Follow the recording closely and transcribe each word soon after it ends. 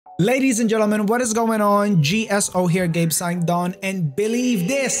Ladies and gentlemen, what is going on? GSO here, GabeSignedOn, and believe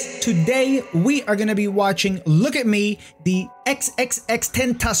this, today we are going to be watching Look at Me, the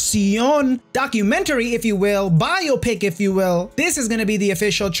XXXTentacion documentary, if you will, biopic, if you will. This is going to be the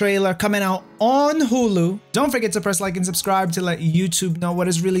official trailer coming out on Hulu. Don't forget to press like and subscribe to let YouTube know what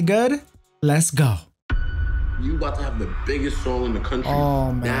is really good. Let's go. You about to have the biggest song in the country.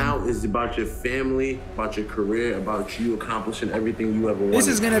 Oh, man. Now it's about your family, about your career, about you accomplishing everything you ever wanted. This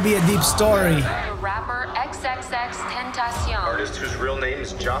is gonna be a deep story. The rapper XXXTentacion. Artist whose real name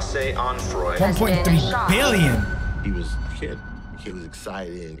is Jose Onfroy. 1.3 billion. He was a kid. He was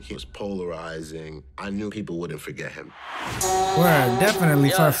exciting. He was polarizing. I knew people wouldn't forget him. Word,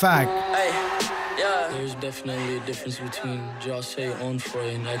 definitely for a fact. There's definitely a difference between Jose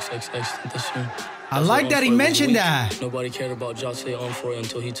Onfroy and XXXTentacion. I like that he mentioned that. Nobody cared about Jose Onfroy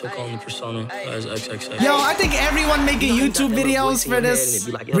until he took on the persona as XXX. Yo, I think everyone making YouTube videos for this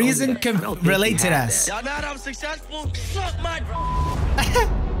reason can relate to this. Y'all know I'm successful? Suck my... I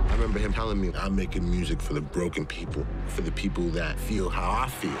remember him telling me, I'm making music for the broken people, for the people that feel how I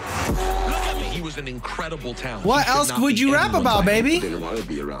feel. Look at me. He was an incredible talent. What else would you rap about, baby? I didn't want to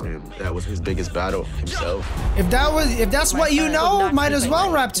be around him. That was his biggest battle, himself. If that's what you know, might as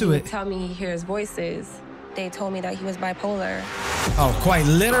well rap to it. Tell me he hears voices. They told me that he was bipolar. Oh, quite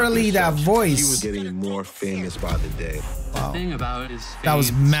literally that voice. He was getting more famous by the day. Wow. The thing about it is that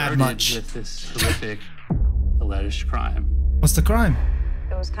was mad started much. with this horrific alleged crime. What's the crime?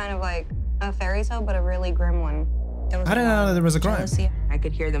 It was kind of like a fairy tale, but a really grim one. I didn't know that there was a crime. I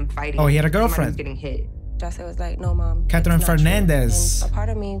could hear them fighting. Oh, he had a girlfriend. Getting hit. Jose was like, no, Mom. Catherine it's not true." Fernandez. And a part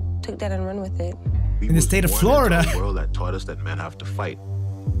of me took that and run with it. In the state of Florida. A world that taught us that men have to fight,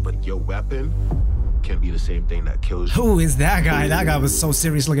 but your weapon can be the same thing that kills you. Who is that guy? That guy was so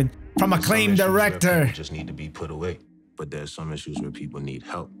serious looking. From acclaimed director. Just need to be put away, but there's some issues where people need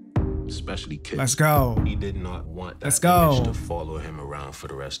help, especially kids. Let's go. He did not want that Let's go. image to follow him around for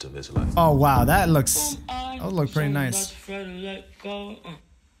the rest of his life. Oh wow, that looks pretty nice.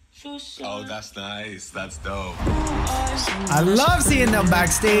 Oh, that's nice. That's dope. I love seeing them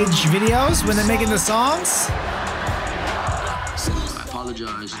backstage videos when they're making the songs. I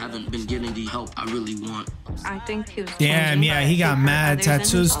apologize. I haven't been getting the help I really want. I think he was. Damn, yeah, he got mad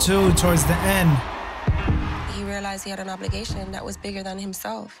tattoos too towards the end. He realized he had an obligation that was bigger than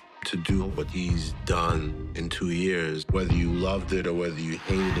himself. To do what he's done in 2 years, whether you loved it or whether you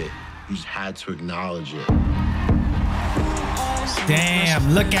hated it, you just had to acknowledge it.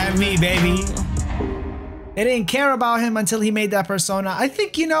 Damn, look at me, baby. They didn't care about him until he made that persona. I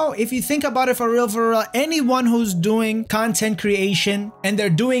think, you know, if you think about it for real, anyone who's doing content creation and they're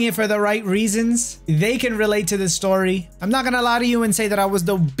doing it for the right reasons, they can relate to this story. I'm not gonna lie to you and say that I was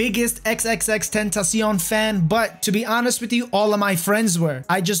the biggest XXXTentacion fan, but to be honest with you, all of my friends were.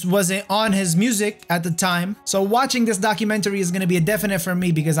 I just wasn't on his music at the time. So watching this documentary is gonna be a definite for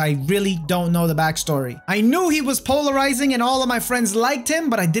me because I really don't know the backstory. I knew he was polarizing and all of my friends liked him,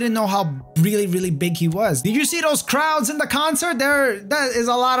 but I didn't know how really big he was. Did you see those crowds in the concert? That is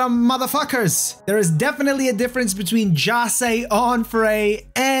a lot of motherfuckers. There is definitely a difference between Jose Onfroy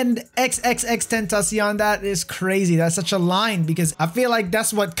and XXXTentacion. That is crazy. That's such a line because I feel like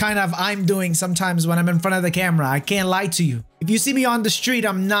that's what kind of I'm doing sometimes when I'm in front of the camera. I can't lie to you. If you see me on the street,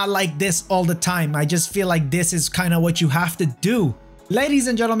 I'm not like this all the time. I just feel like this is kind of what you have to do. Ladies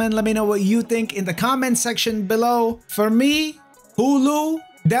and gentlemen, let me know what you think in the comment section below. For me, Hulu,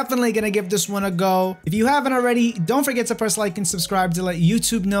 definitely gonna give this one a go. If you haven't already, don't forget to press like and subscribe to let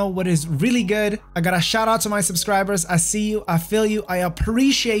YouTube know what is really good. I got a shout out to my subscribers. I see you, I feel you, I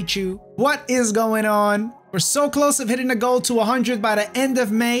appreciate you. What is going on? We're so close of hitting the goal to 100 by the end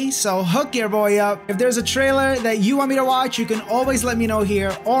of May, so hook your boy up. If there's a trailer that you want me to watch, you can always let me know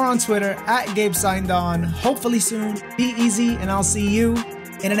here or on Twitter at GabeSignedOn. Hopefully soon. Be easy, and I'll see you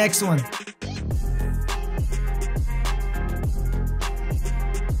in the next one.